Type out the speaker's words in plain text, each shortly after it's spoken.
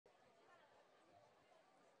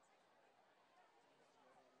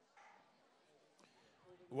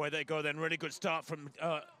Away they go then, really good start from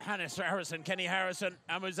Harrison, Kenny Harrison.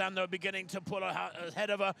 Amuzan, though, beginning to pull ahead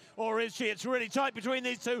of her, or is she? It's really tight between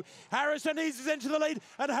these two. Harrison eases into the lead,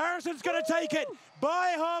 and Harrison's going to take it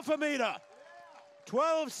by half a metre.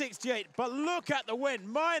 12.68, but look at the win,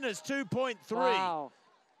 minus 2.3. Wow.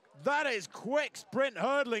 That is quick sprint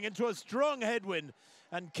hurdling into a strong headwind.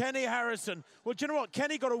 And Kenny Harrison, well, do you know what?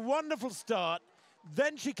 Kenny got a wonderful start.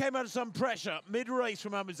 Then she came under some pressure mid-race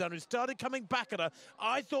from Amuzan, who started coming back at her.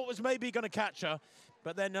 I thought was maybe going to catch her,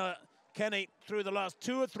 but then Kenny, through the last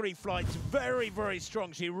 2 or 3 flights, very, very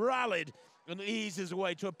strong. She rallied and eases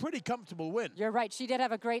away to a pretty comfortable win. You're right. She did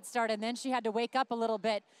have a great start, and then she had to wake up a little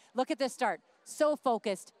bit. Look at this start. So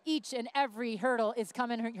focused. Each and every hurdle is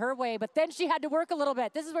coming her way, but then she had to work a little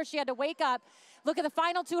bit. This is where she had to wake up. Look at the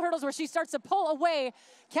final 2 hurdles where she starts to pull away.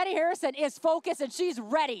 Kenny Harrison is focused, and she's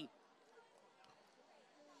ready.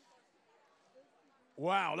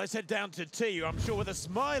 Wow, let's head down to T, I'm sure with a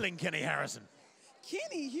smiling Kenny Harrison.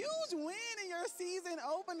 Kenny, huge win in your season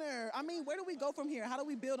opener. I mean, where do we go from here? How do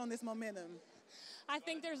we build on this momentum? I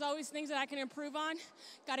think there's always things that I can improve on.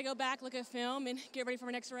 Got to go back, look at film, and get ready for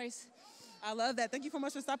my next race. I love that. Thank you so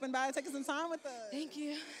much for stopping by and taking some time with us. Thank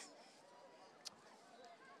you.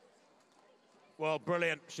 Well,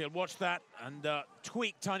 brilliant. She'll watch that and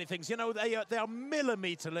tweak tiny things. You know, they are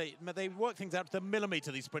millimetre. They work things out to the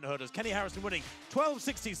millimetre, these sprint hurdles. Kenny Harrison winning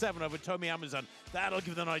 12.67 over Tomi Amuzan. That'll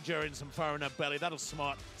give the Nigerians some fire in her belly. That'll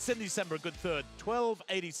smart. Cindy Sember, a good third.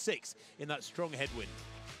 12.86 in that strong headwind.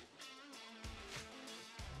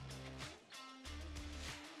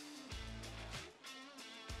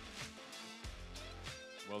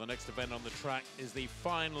 Well, the next event on the track is the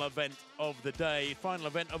final event of the day. Final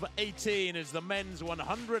event of 18 is the men's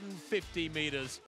 150 meters.